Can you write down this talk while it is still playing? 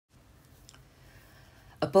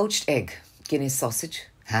A poached egg, Guinness sausage,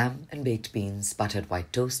 ham and baked beans, buttered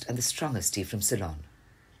white toast, and the strongest tea from Ceylon.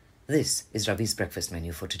 This is Ravi's breakfast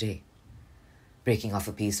menu for today. Breaking off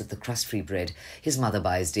a piece of the crust-free bread his mother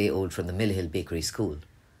buys day-old from the Mill Hill Bakery School.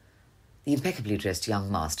 The impeccably dressed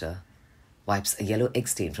young master wipes a yellow egg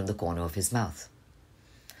stain from the corner of his mouth.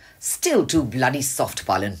 "Still too bloody soft,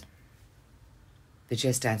 Palin."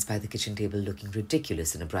 Vijay stands by the kitchen table looking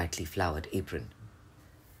ridiculous in a brightly flowered apron.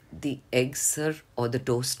 "The egg, sir, or the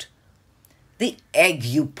toast?" "The egg,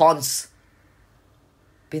 you ponce!"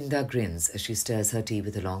 Binda grins as she stirs her tea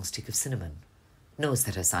with a long stick of cinnamon, knows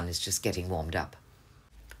that her son is just getting warmed up.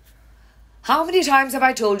 "How many times have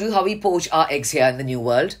I told you how we poach our eggs here in the New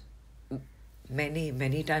World?" Many,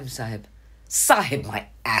 many times, Sahib." "Sahib, my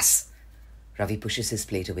ass!" Ravi pushes his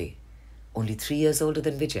plate away. Only 3 years older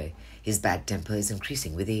than Vijay, his bad temper is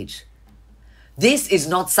increasing with age. "This is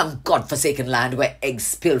not some godforsaken land where eggs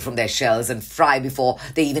spill from their shells and fry before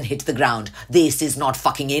they even hit the ground. This is not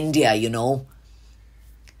fucking India, you know."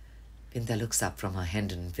 Binda looks up from her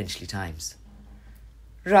Hendon and Finchley Times.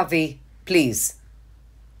 "Ravi, please."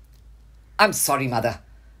 "I'm sorry, Mother,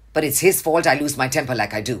 but it's his fault I lose my temper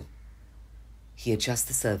like I do." He adjusts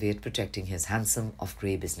the serviette protecting his handsome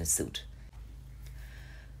off-grey business suit.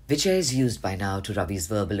 Vijay is used by now to Ravi's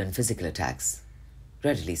verbal and physical attacks.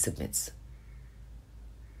 Readily submits.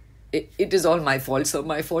 It is all my fault, sir.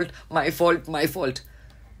 My fault.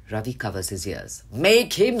 Ravi covers his ears.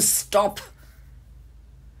 "Make him stop!"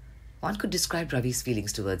 One could describe Ravi's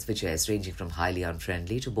feelings towards Vijay as ranging from highly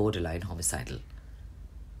unfriendly to borderline homicidal.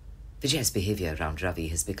 Vijay's behaviour around Ravi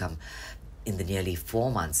has become, in the nearly 4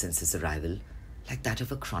 months since his arrival, like that of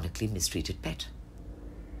a chronically mistreated pet.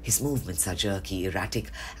 His movements are jerky, erratic,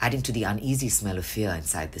 adding to the uneasy smell of fear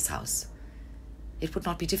inside this house. It would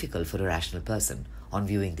not be difficult for a rational person, on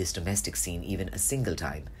viewing this domestic scene even a single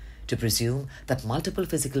time, to presume that multiple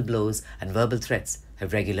physical blows and verbal threats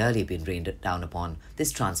have regularly been rained down upon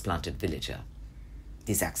this transplanted villager.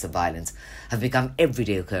 These acts of violence have become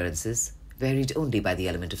everyday occurrences, varied only by the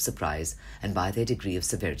element of surprise and by their degree of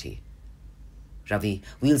severity. Ravi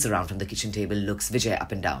wheels around from the kitchen table, looks Vijay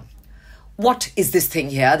up and down. "What is this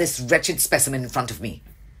thing here, this wretched specimen in front of me?"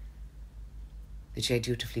 Vijay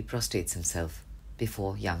dutifully prostrates himself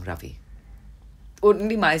before young Ravi.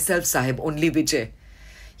 "Only myself, Sahib, only Vijay."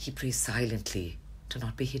 He prays silently to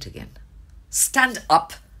not be hit again. "Stand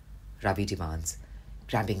up," Ravi demands,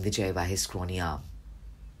 grabbing Vijay by his scrawny arm.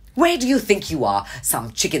 "Where do you think you are?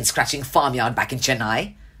 Some chicken-scratching farmyard back in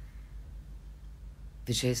Chennai?"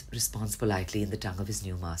 Vijay responds politely in the tongue of his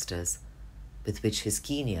new masters, with which his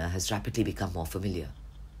keen ear has rapidly become more familiar.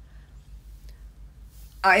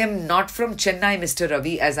 "I am not from Chennai, Mr.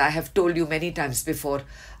 Ravi, as I have told you many times before.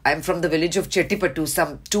 I am from the village of Chettipattu,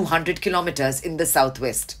 some 200 kilometers in the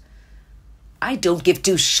southwest." "I don't give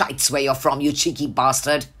two shites where you're from, you cheeky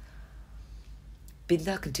bastard."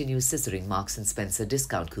 Binda continues scissoring Marks and Spencer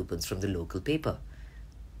discount coupons from the local paper.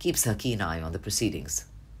 Keeps her keen eye on the proceedings.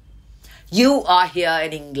 "You are here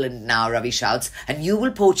in England now," Ravi shouts, "and you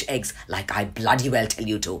will poach eggs like I bloody well tell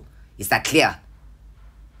you to. Is that clear?"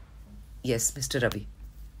 "Yes, Mr. Ravi.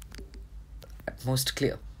 At most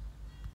clear."